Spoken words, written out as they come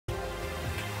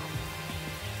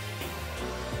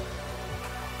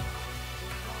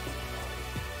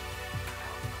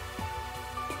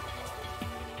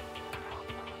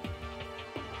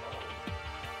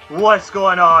What's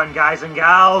going on, guys and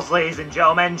gals, ladies and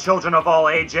gentlemen, children of all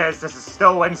ages? This is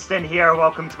Stillwinston here.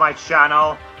 Welcome to my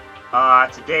channel.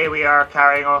 Today we are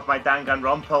carrying on with my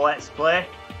Danganronpa Let's Play.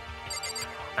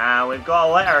 And we've got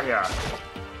a letter here.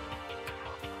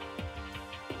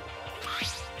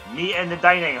 Meet in the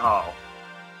dining hall.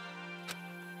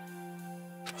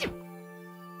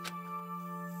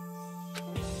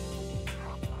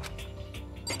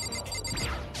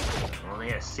 Only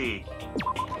a C.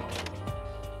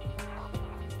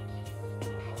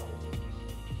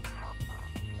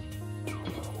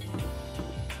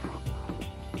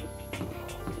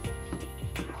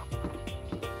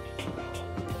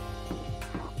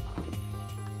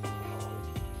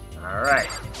 Alright.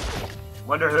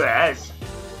 Wonder who it is.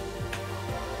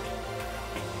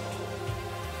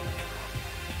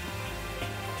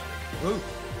 Ooh.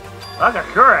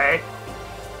 Agakure?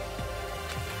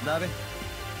 Dabe?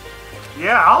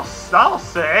 Yeah, I'll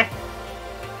say.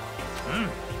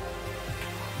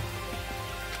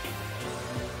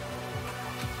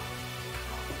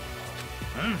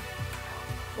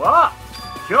 What?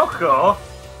 Kyoko?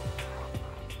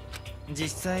 実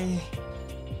際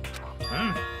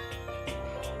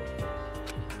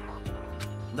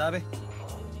ダベ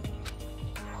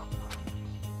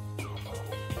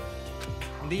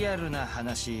リアルな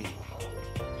話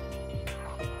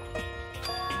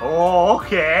Oh,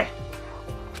 okay.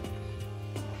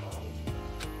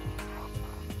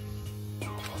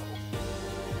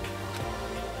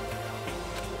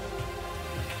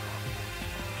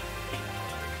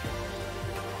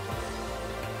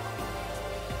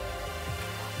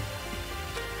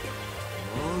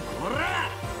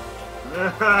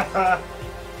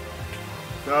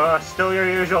 Still your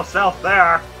usual self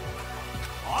there.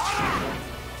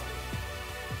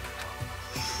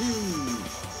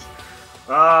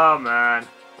 Oh man.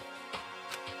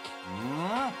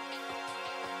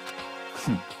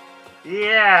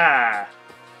 Yeah.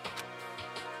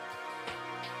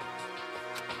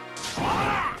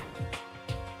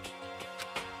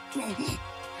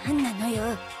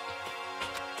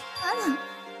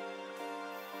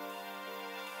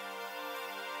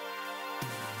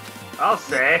 I'll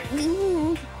say.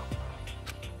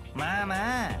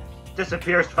 Mama.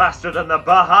 Disappears faster than the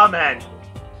Bahaman.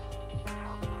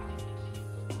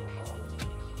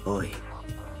 Oi.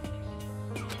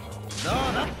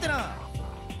 No, not that.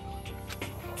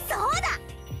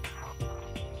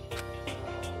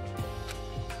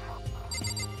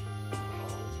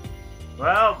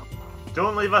 Well,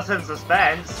 don't leave us in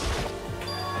suspense.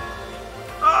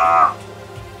 Ah!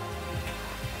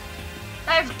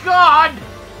 It's gone!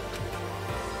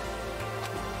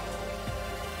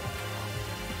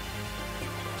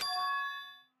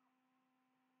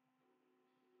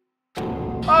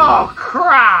 Oh,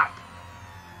 crap!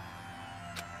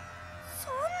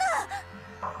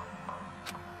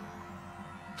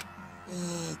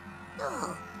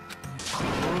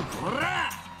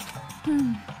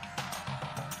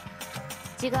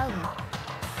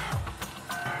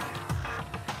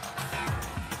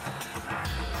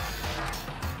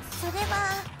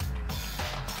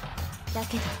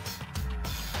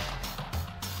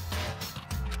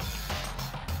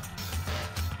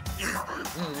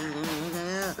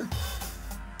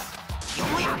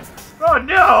 Oh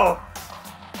no!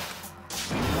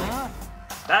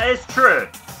 That is true.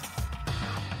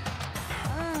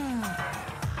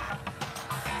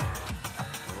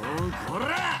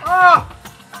 Oh!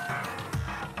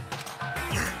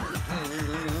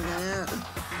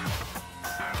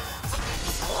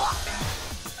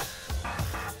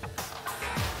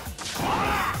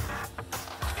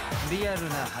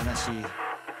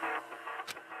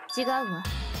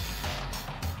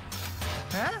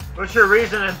 What's your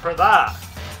reasoning for that?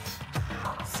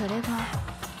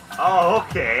 Oh,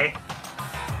 okay.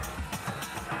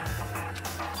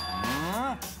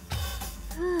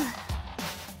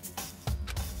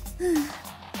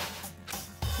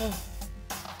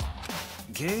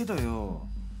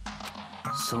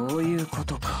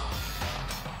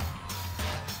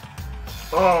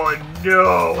 Oh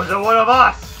no, was it one of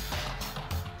us?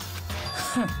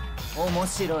 面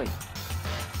白い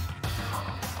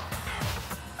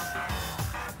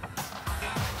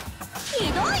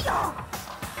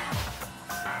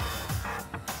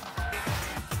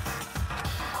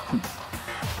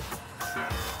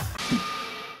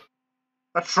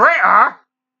A traitor?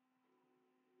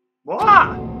 What?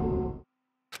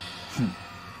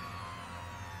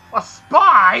 A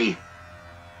spy?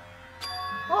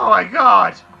 Oh my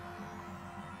god!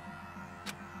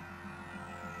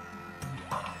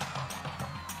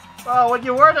 Well, when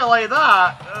you word it like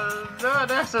that, not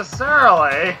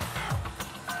necessarily.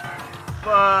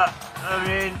 But, I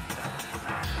mean...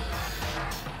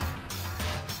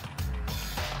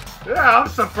 Yeah, I'm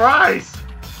surprised!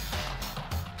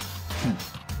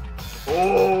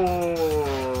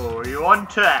 Oh, you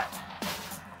want it?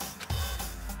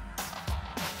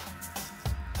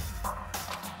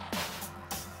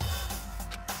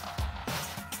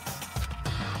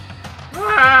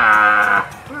 Ah,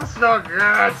 that's not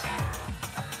good.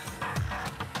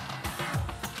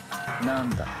 なん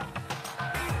だ。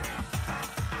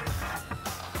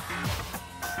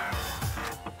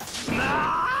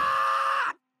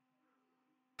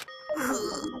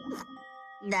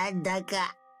なんだ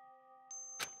か。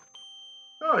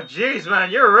 Oh, jeez,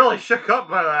 man, you're really shook up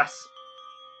by this.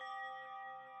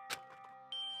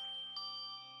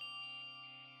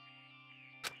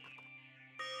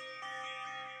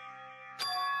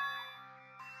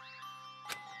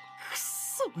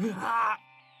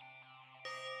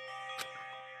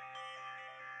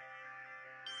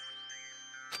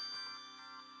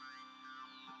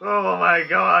 Oh my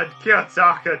god,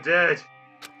 Kiyotaka, dude.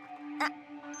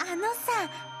 あのさ。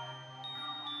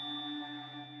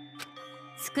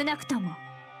少なくとも。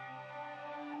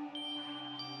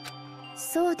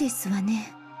そうですわ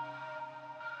ね。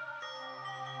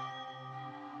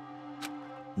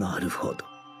なるほど。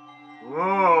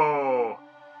 Whoa.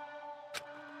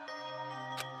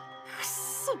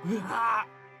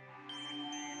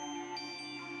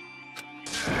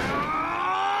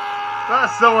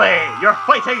 That's the way, your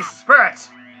fighting spirit.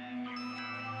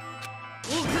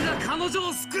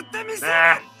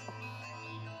 Nah.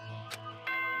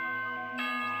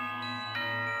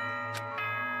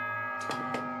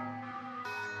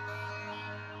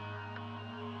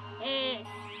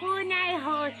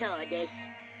 This.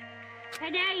 た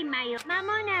だいまよ。間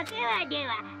もなくではで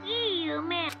は。いい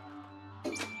夢。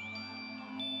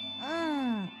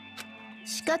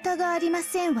仕方がありま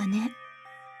せんわね。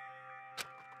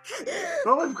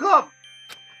Well, we've got...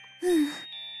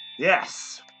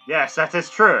 Yes, that is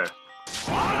true.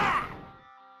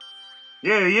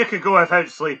 You could go without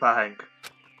sleep, I think.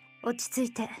 落ち着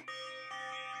いて。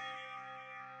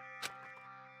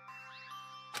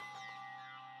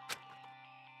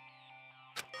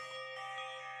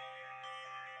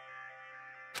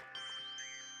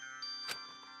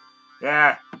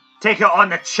Yeah, take it on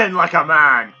the chin like a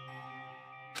man.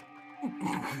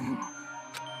 Mm-hmm.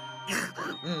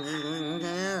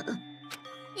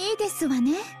 いいですわ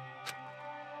ね。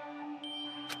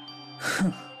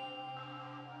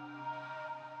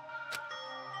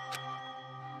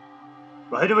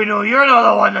How do we know you're not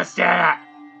the one that's did it?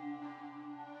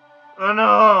 Oh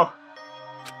no!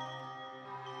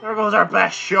 There goes our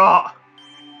best shot.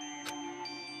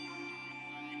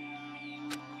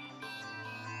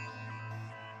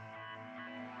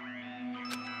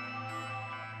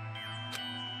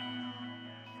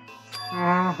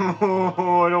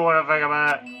 Oh, I don't want to think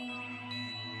about it.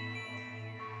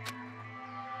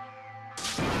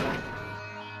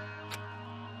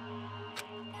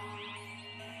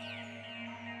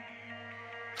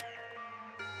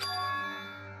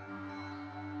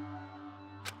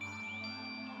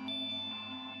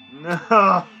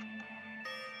 No.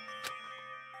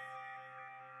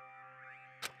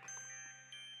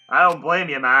 I don't blame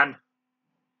you, man.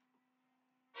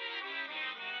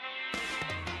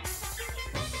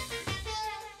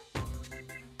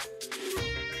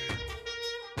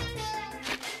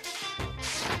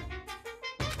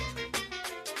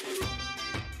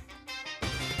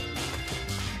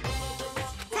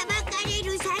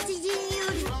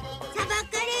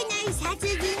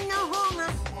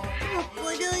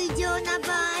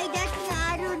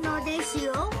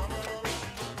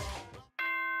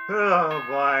 Oh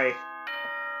boy.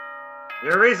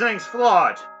 Your reasoning's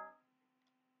flawed.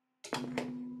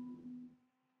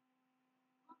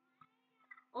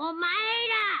 お前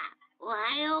ら、お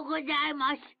はようござい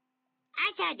ます。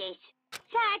朝です。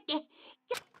さて、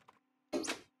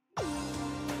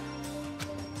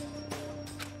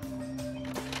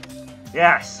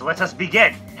Yes, let us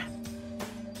begin.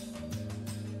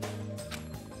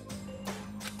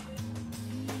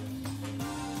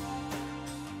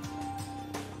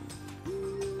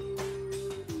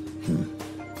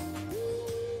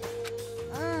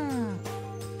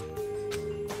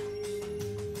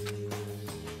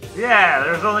 Yeah,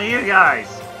 there's only you guys.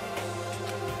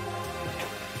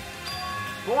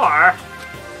 Or...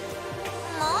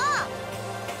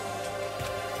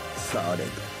 され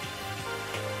ど。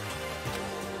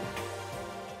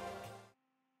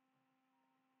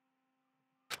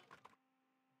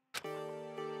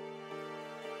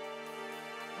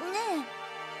ね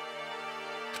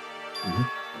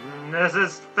え。This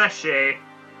is fishy.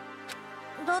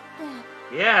 だって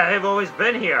Yeah, they've always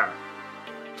been here.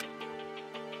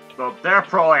 So they're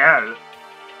probably out.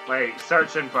 Like,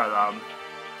 searching for them.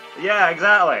 Yeah,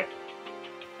 exactly.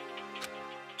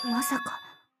 まさか。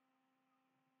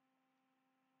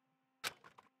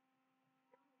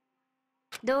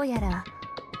どうやら。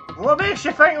What makes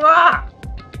you think that?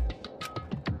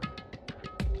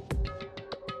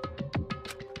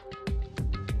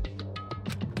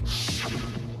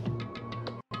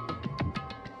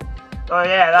 Oh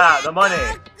yeah, that, the money.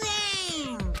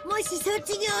 もし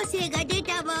卒業生が出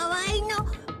た場合の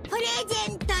プレ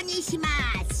ゼントにしま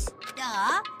す。ど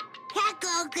う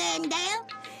 ?100 億円だよ。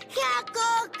100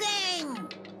億円。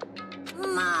も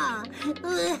う、う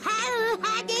はう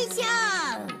はでしょ。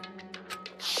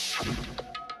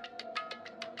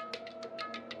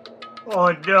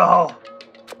Oh no.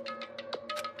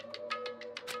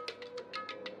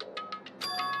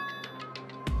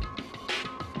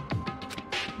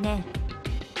 ねえ。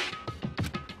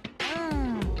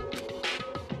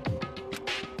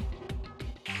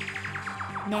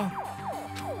ね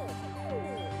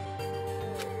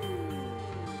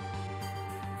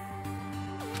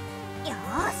え。よ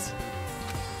し。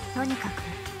とにかく。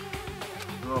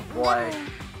Oh boy.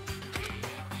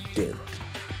 では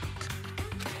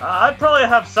I'd probably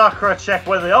have Sakura check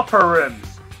one of the upper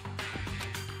rooms.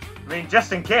 I mean,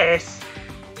 just in case.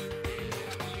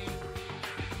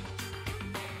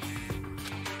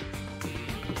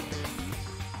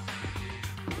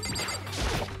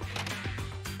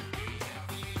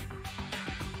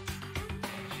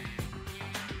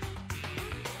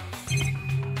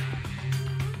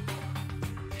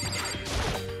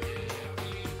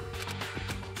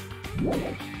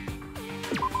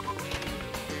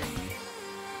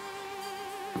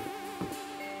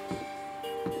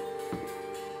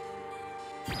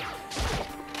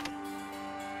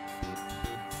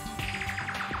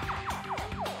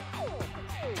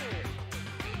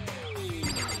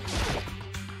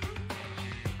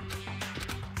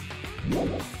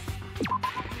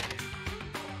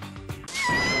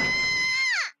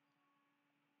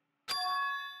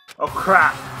 Oh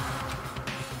crap.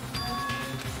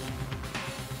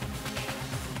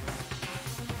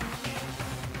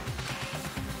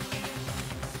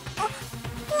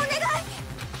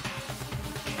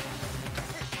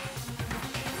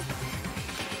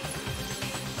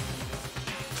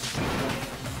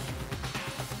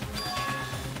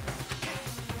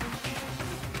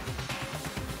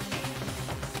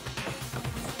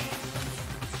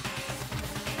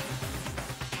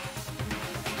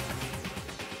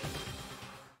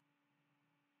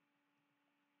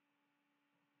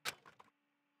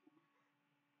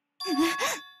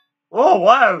 Oh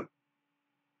wow!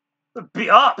 Beat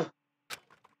up!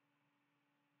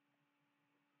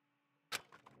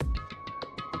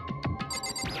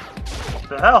 What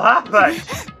the hell happened?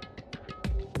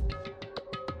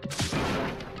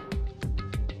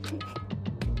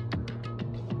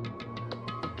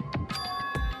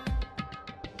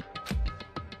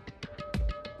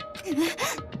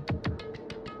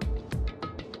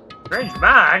 Strange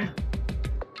man?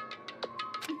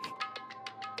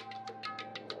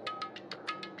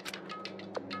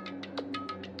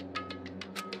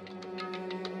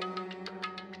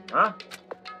 Huh?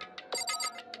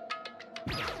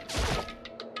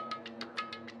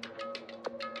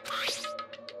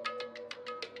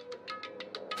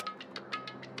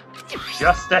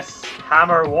 Justice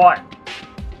Hammer 1.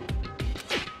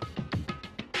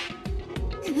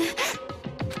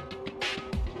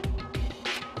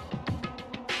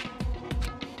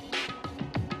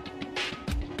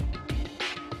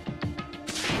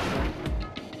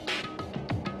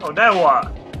 Oh, now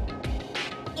what?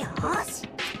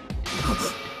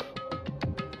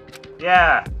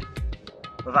 Yeah,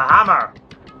 with a hammer.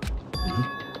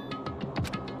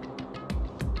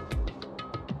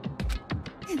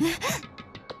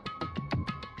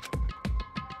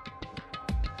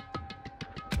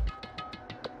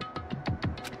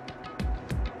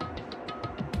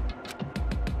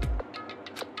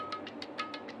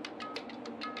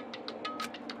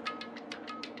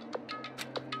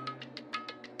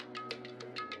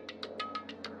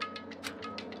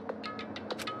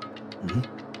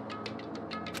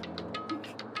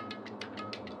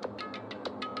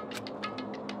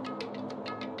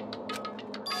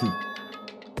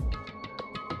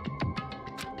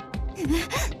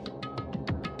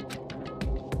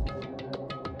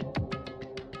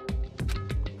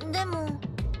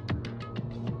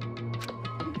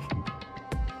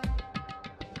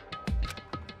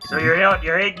 So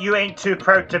you ain't too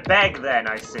proud to beg then,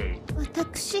 I see.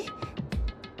 私。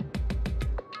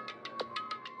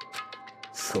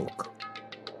そうか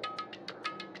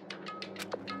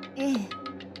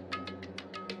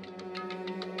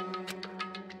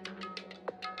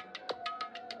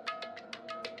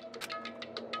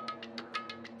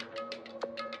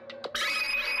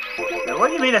Now, what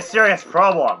do you mean a serious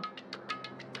problem?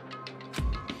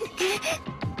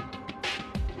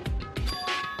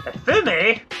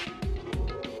 Ifumi?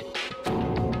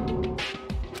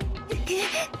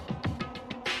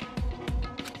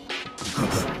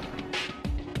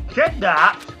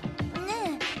 Kidnapped?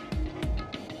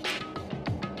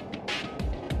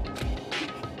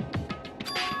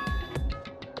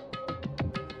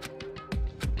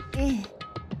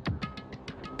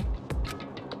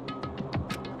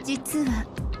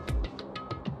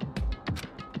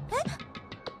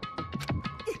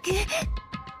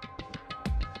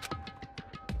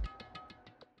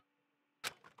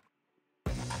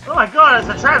 Oh my god, it's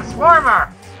a transformer!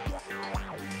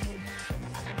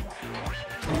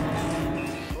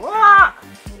 What?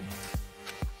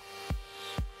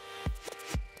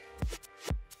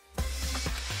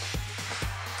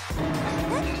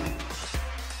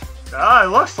 Oh, it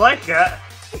looks like it.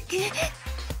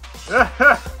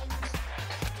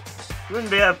 Wouldn't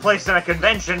be a place in a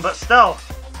convention, but still.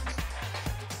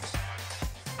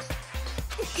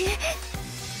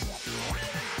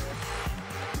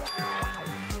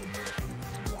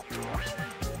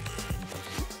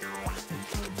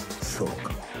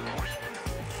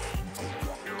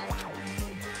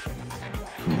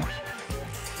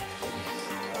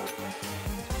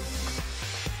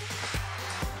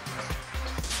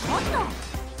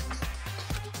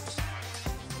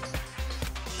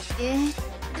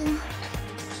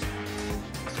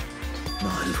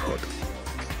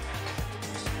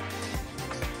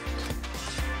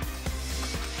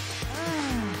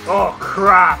 Oh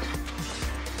crap!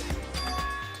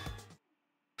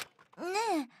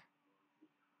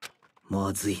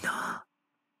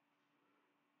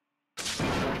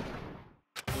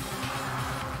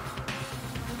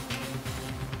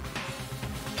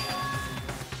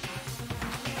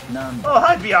 Oh,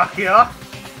 hi, Byakuya!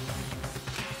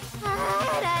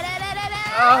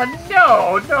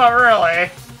 No, not really.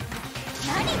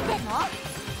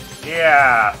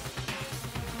 Yeah.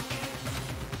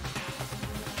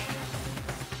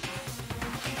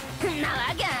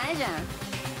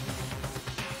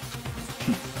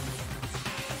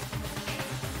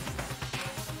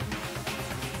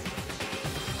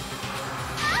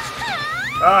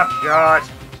 Oh god.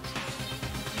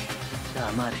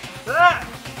 Ah!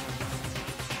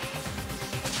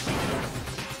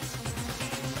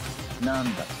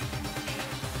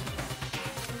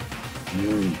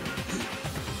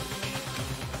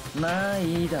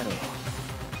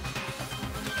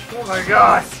 Oh my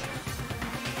god.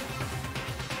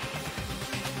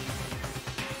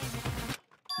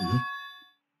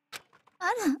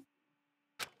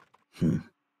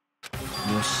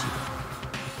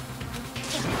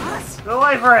 The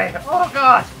library! Oh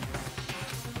god!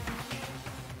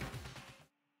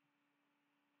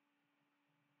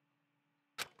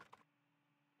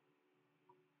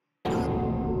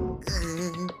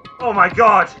 Oh my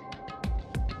god!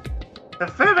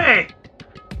 Ifumi!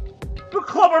 You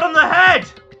clobbered on the head!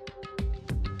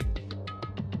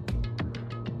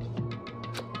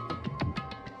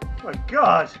 Oh my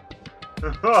god!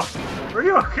 Are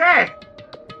you okay?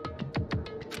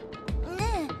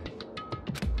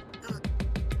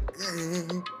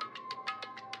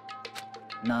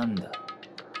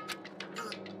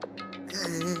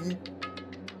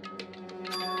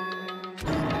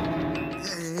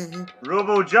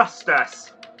 Robo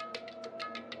Justice.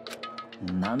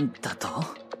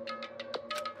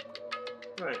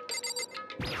 Right.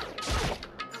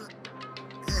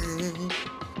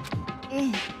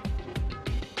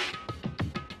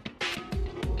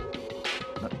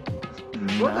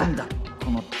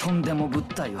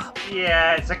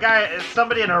 Yeah, it's a guy, it's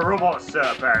somebody in a robot suit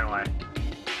apparently.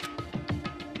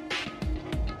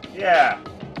 Yeah.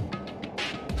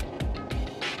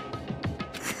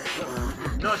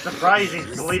 Not surprised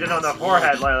he's bleeding on the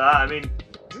forehead like that. I mean,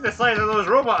 see the size of those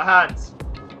robot hands.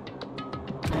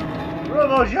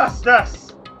 Robo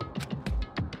Justice.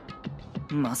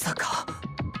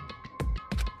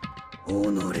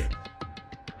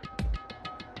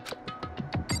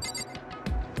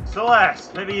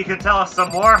 Celeste, maybe you could tell us some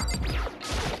more?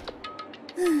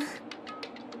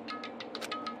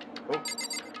 Oh.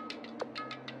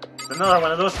 It's another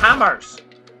one of those hammers.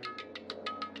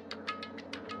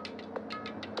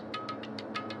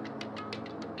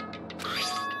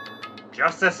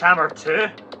 Justice Hammer 2?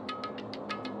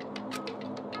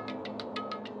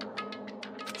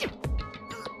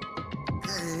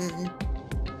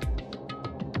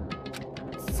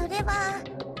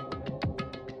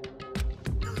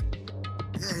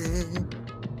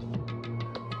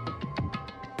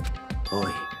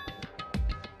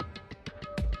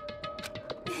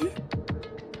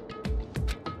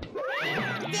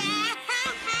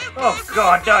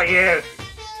 God, not you!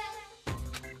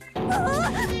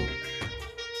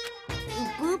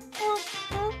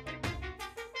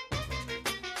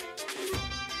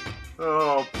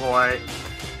 Oh boy.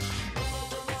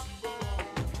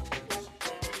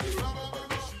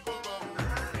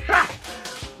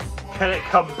 Can it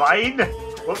combine?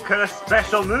 What kind of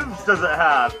special moves does it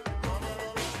have?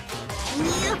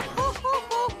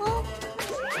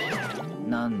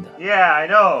 Yeah, I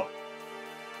know.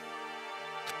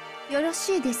 よろ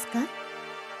しいですか？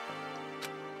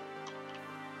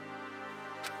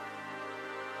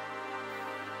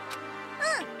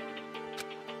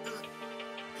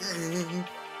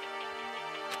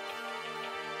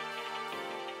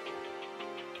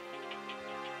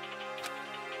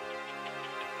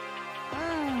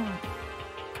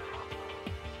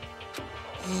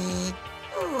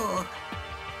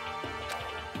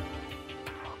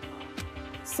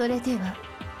それでは。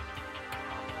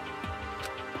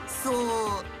そ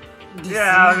うですね。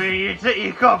Yeah, I mean,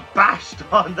 you got bashed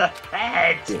on the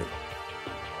head.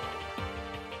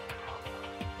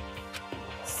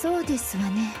 そうですわ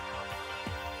ね。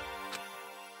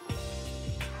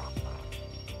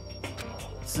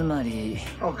つまり。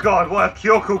Oh God, what if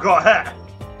Kyoko got hit?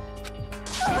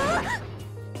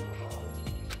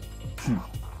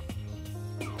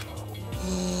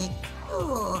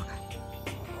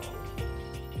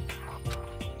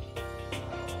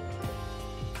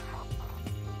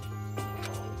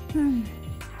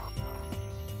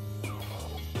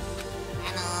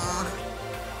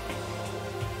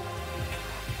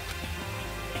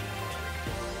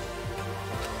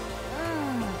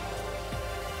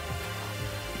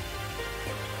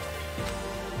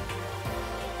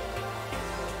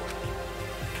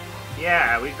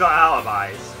 Yeah, we've got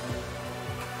alibis.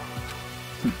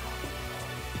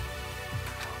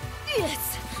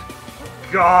 Yes.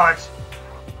 God.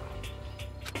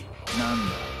 なん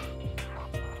だ。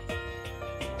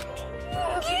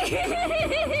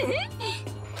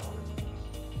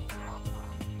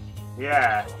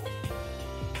Yeah.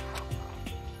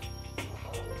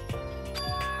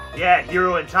 Yeah,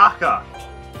 Hiro and Taka.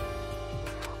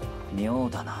 妙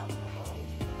だな。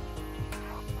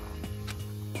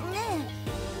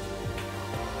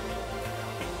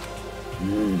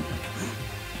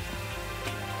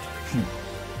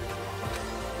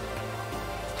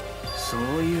そう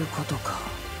いうことか。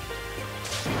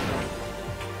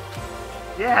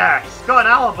Yeah, she's got an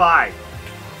alibi.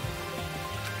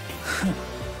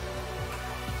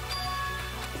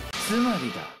 つま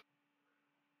りだ。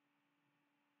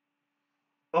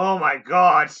Oh my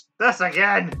God, this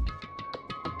again.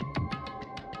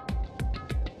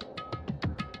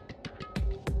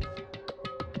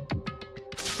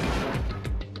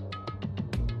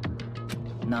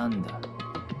 なんだ。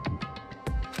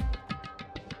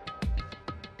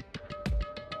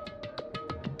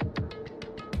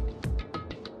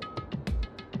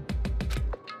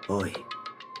おい。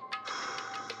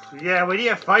Yeah, we need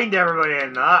to find everybody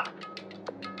in that.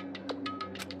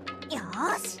 よ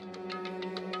し。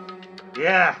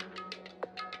Yeah.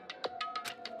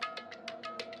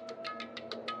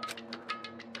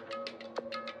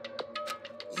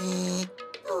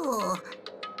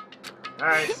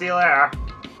 Alright, see you later.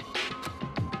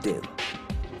 では。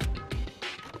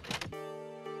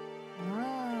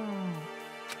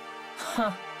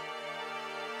は。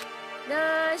ど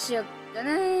うしよっか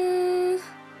な。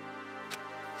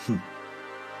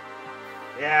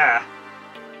Yeah.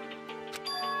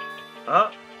 Oh.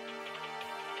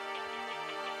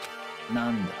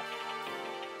 なんだ。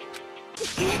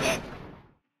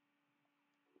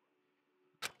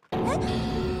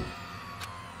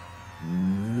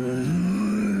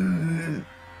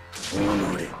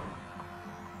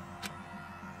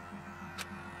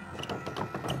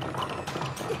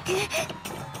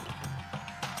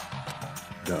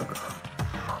だが。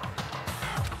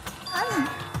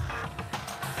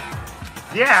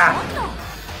Yeah.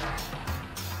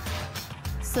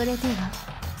 それでは。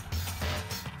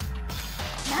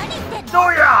何言ってんの？ Do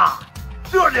ya!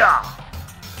 Do ya!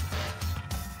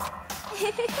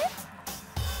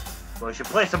 Well, we should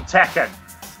play some Tekken.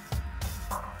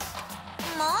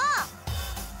 もう。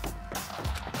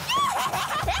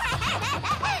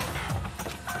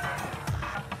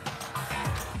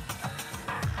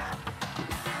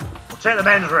We'll take the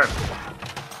men's room.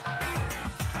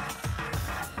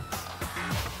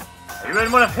 Are you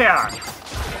in one of here?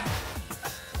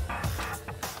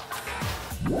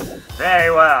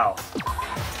 Very well.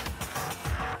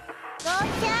 ごち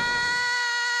ゃ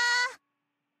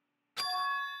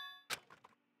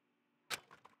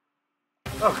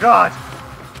ー。 Oh God.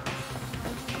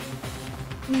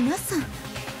 皆さん。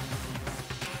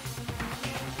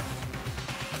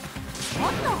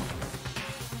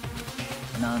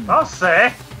なんだ I'll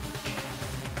say.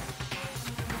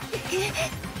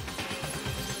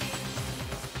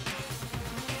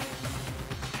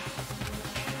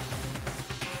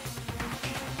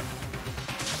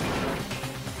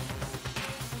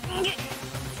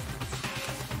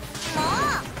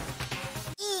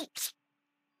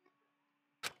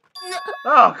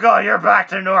 Oh god, you're back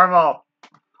to normal.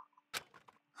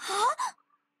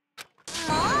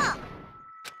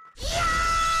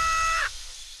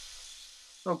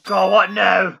 Oh god, what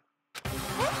now?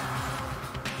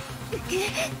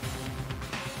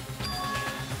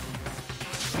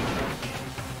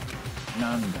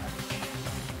なんだ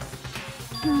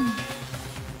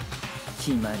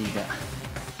決まりだ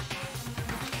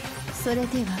それで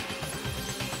は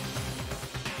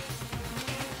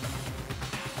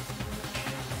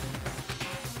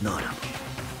ならば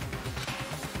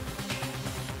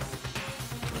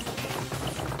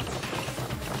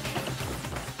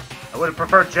I would have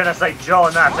preferred Genocide Joe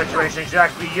in that situation. She'd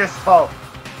actually be useful.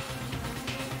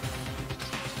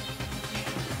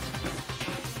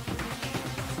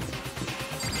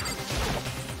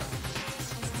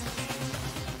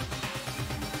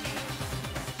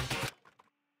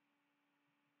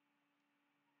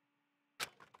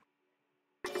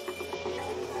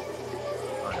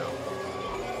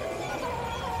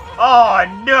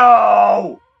 Oh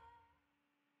no!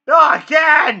 Not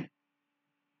again!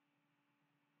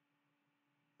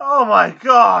 Oh my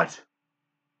god!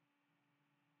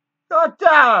 God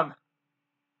damn!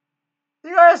 He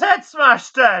got his head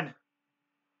smashed in!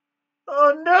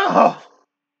 Oh no!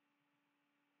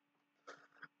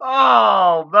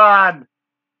 Oh man!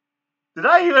 Did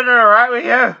I even interact with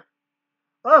you?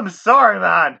 I'm sorry,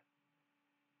 man!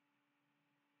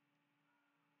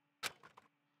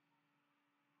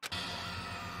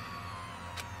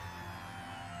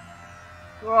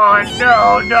 Oh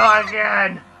no, not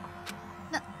again!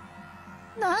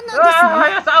 なんなんですの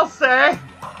Yes, I'll say!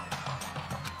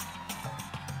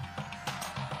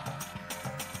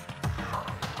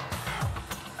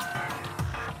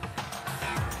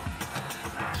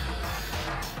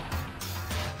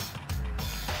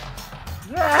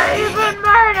 Yeah, he's been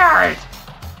murdered!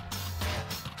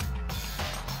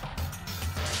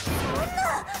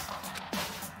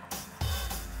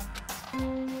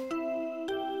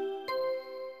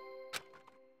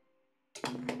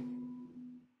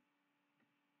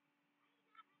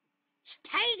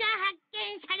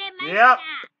 Yep.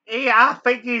 Yeah, I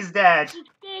think he's dead. 一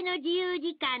定の自由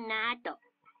時間の後、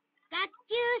学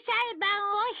級裁判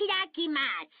を開きま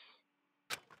す。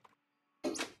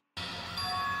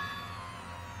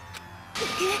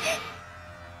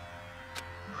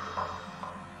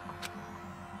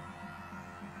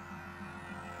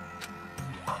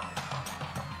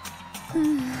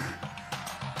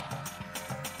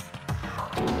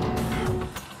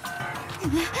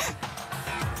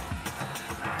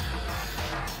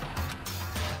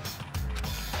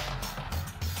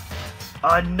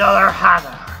Another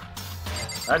hammer!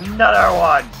 Another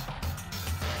one!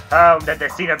 Home at the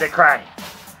scene of the crime.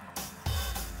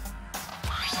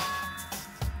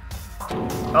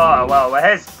 Oh, well, with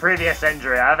his previous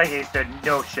injury, I think he stood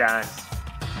no chance.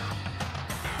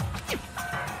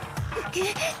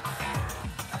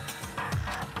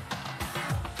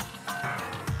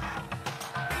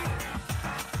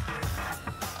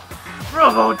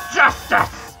 Robo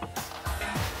Justice!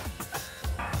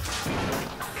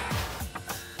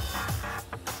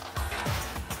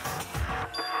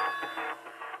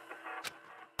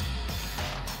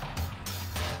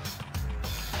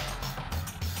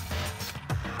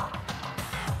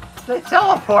 They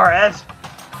teleported!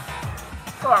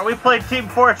 Oh, are we playing Team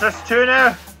Fortress 2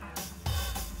 now?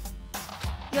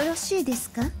 よろしいです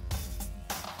か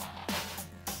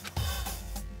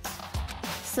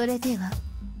それでは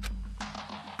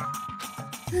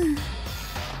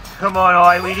Come on,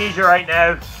 Oi, we need you right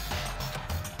now.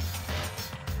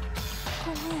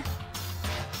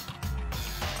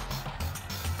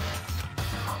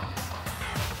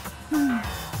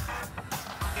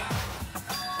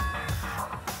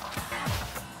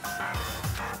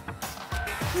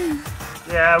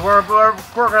 Yeah, we're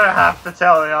gonna have to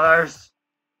tell the others.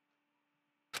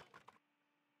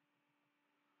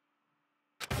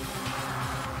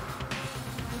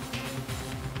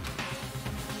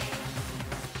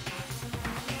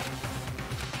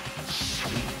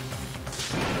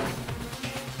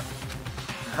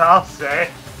 I'll say.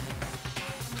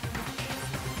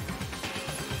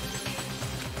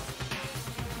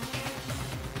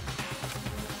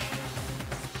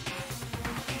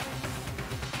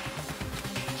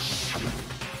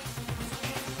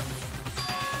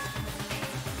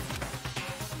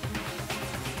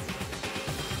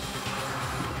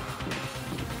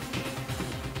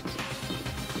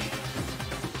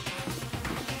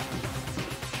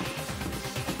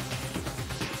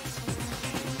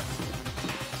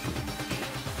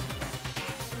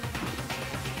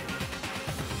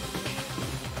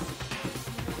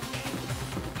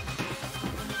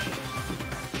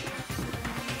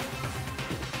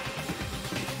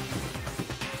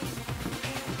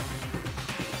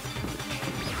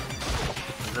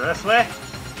 So this way?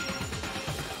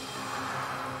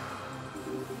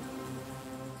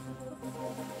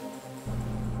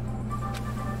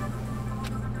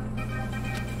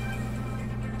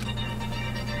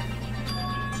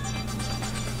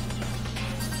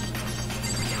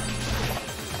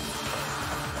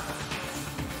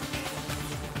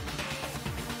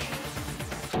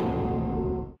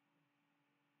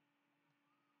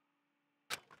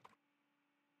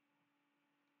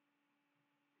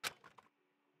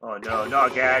 Oh no,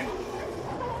 not again.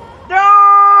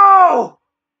 No!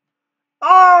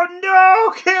 Oh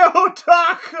no,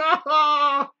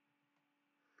 Kiyotaka!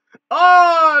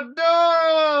 Oh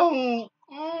no!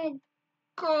 Oh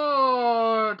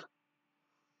god!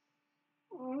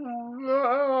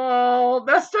 No,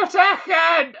 Mr.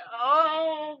 Tekken!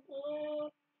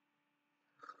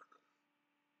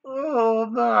 Oh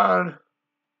man!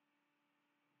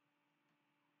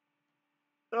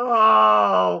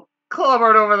 Oh,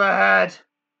 clobbered over the head.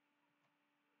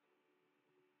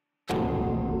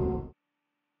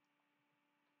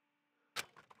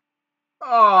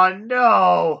 Oh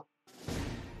no!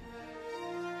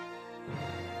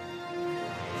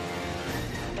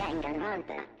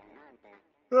 Danganronpa.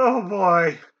 Oh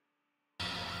boy.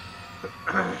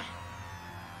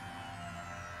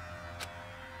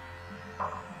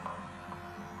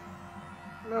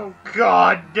 Oh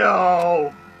god,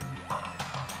 no!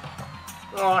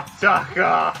 Oh,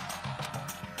 Taka!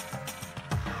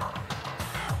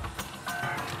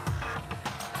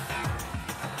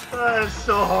 That is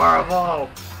so horrible!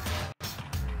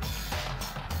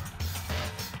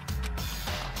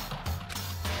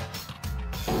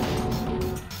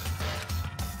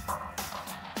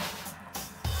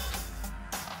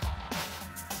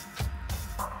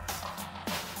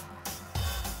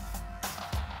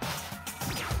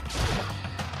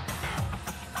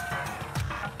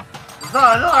 Is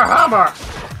that another hammer?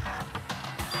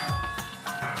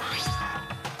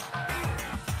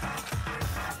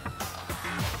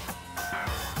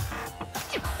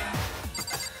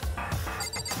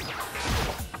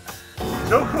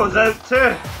 Zoko's out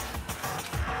too.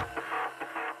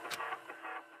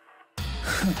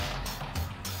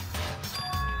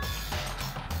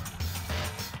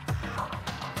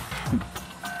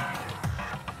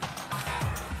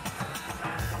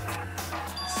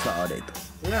 Solid.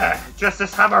 Yeah, just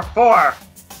this hammer 4.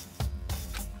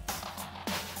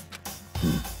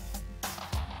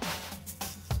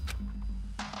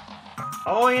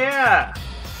 Oh yeah.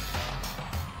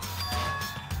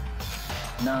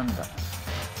 なんだ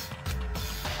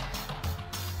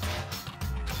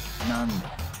なんだ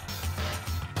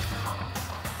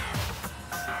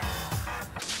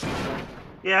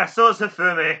Yeah, so is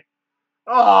Hifumi.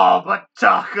 Oh, but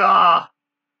Taka!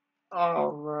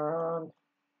 Oh man.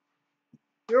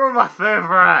 You're my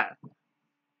favorite!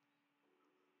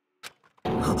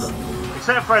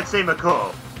 Except for I'd say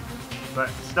Mako. But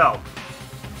still.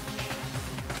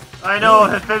 I know,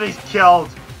 Hifumi's killed.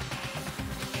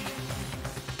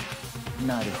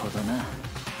 なるほどな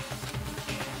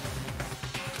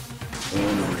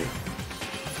己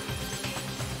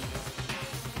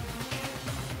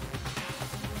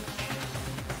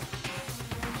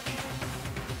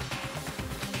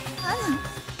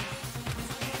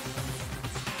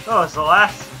Oh,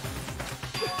 Celeste.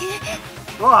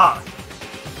 What?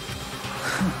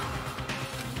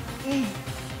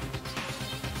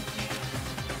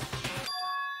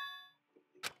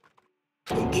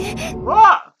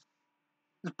 What?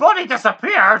 His body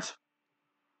disappeared?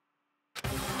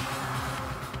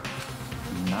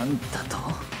 なんだと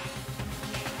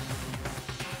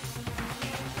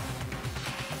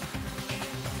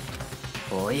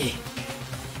おい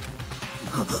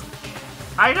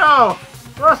I know!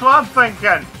 That's what I'm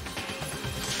thinking!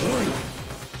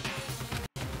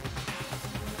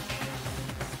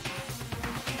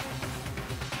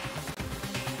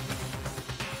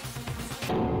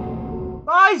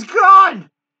 Oh, he's gone!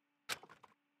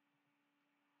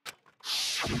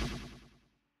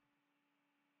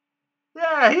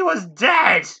 Yeah, he was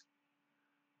dead!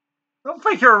 I don't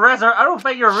think you're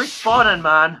respawning,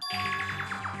 man.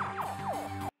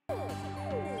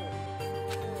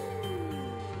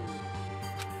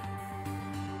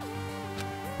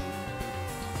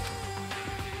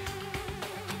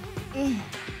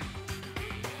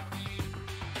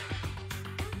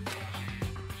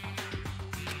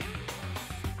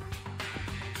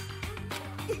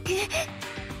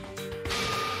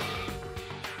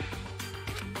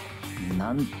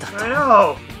 I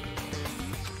know!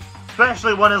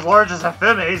 Especially one as large as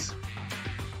Hifumi's.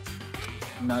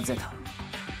 なぜだ Oh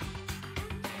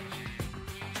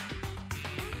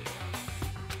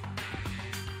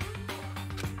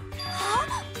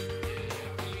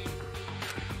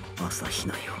朝日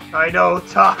奈よ。 I know,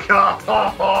 Taka!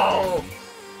 Oh,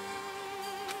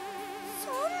 そ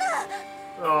んな。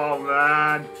 oh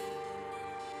man.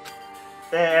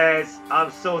 It is.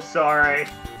 I'm so sorry.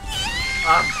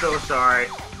 I'm so sorry.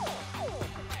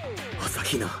 朝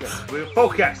日奈。 We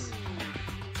focus.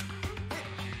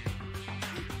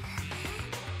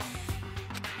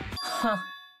 はっ。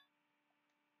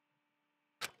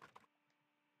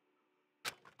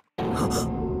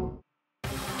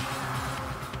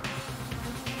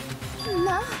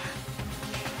な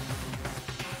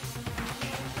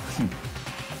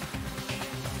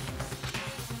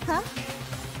は己。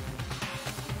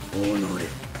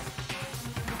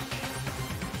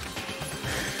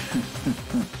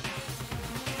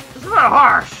 It's a bit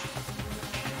harsh.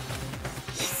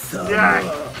 貴様。 Yeah,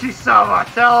 Kisama,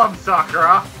 tell him,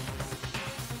 Sakura.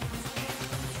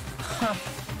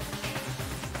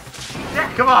 Yeah,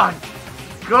 come on.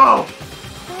 Go.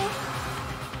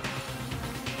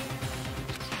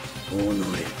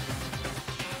 己。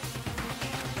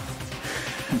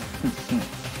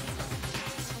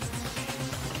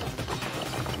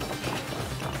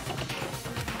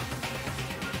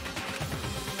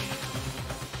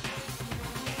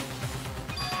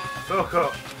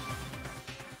 Coco.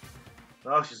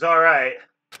 Oh, she's alright.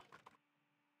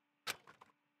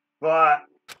 But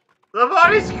the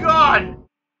body's gone!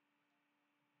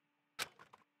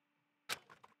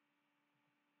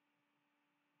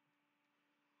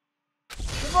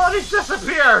 The body's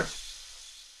disappeared!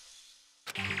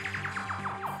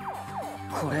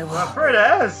 これ I'm は afraid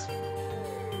it is.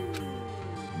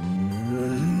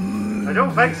 I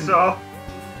don't think so.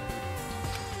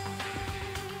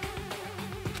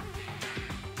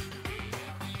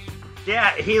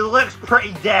 Yeah, he looks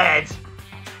pretty dead.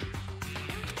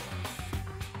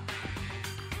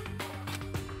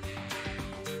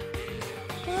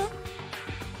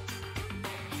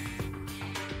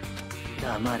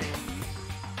 黙れ。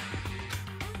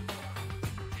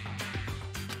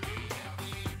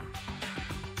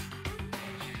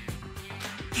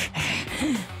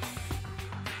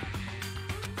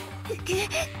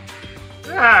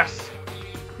Yes!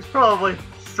 He's probably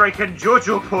striking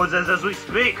JoJo poses as we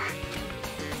speak.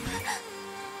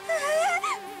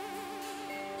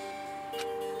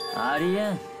 ありえ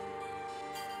ん。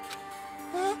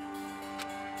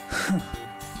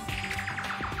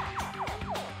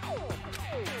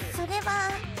それは。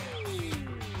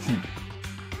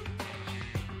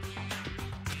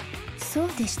そ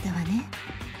うでしたわね。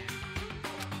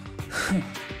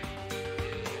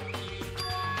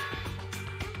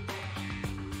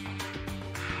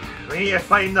 We need to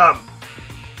find them.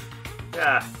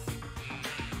 Yeah.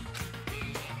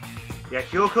 Yeah,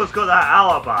 Kyoko's got that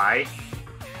alibi.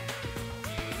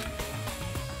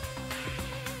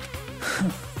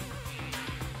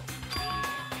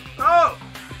 Oh!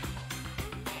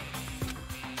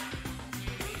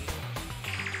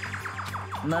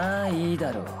 まあいい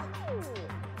だろう。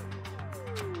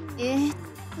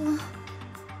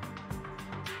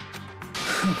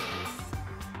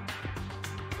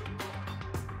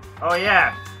Oh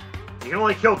yeah. You can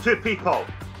only kill 2 people.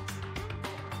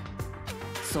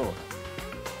 そうだ。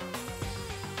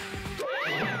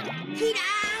キラ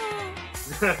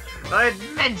I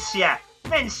mince you!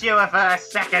 Mince you with a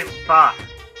second thought.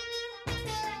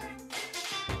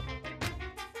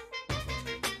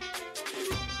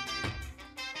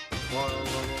 Oh.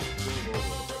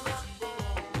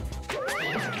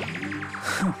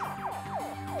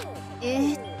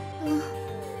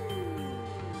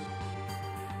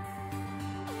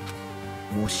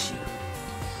 もし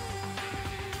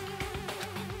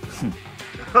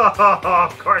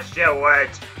Of course you would.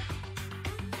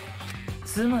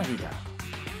 つまりだ。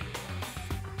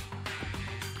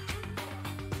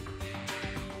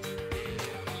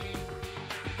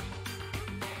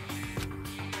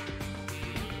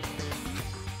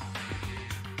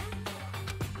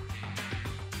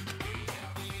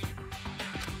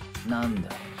なんだ。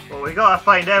 Well, we gotta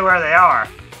find out where they are.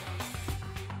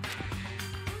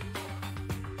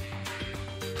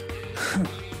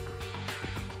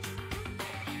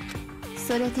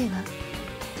 それでは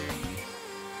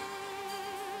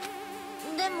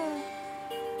でも。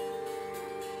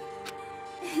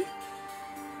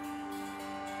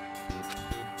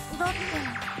だって。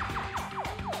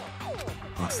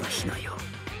朝日奈よ。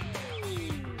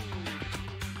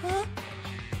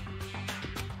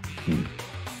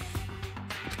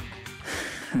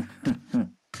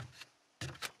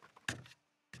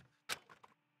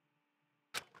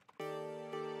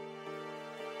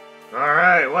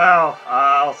 Alright, well,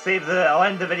 I'll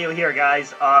end the video here,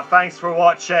 guys. Thanks for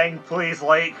watching. Please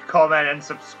like, comment, and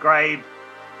subscribe.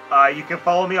 You can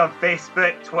follow me on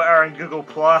Facebook, Twitter, and Google+.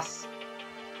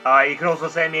 You can also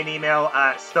send me an email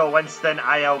at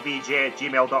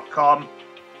stillwinstonilvj@gmail.com.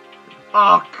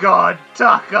 Oh god,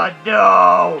 Tucker,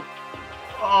 no!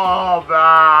 Oh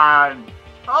man!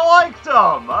 I liked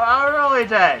him! I really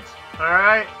did.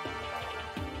 Alright?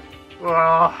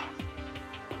 Oh.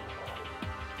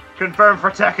 Confirm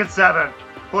for Tekken 7,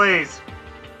 please.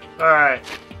 Alright.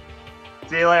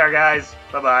 See you later, guys.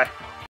 Bye-bye.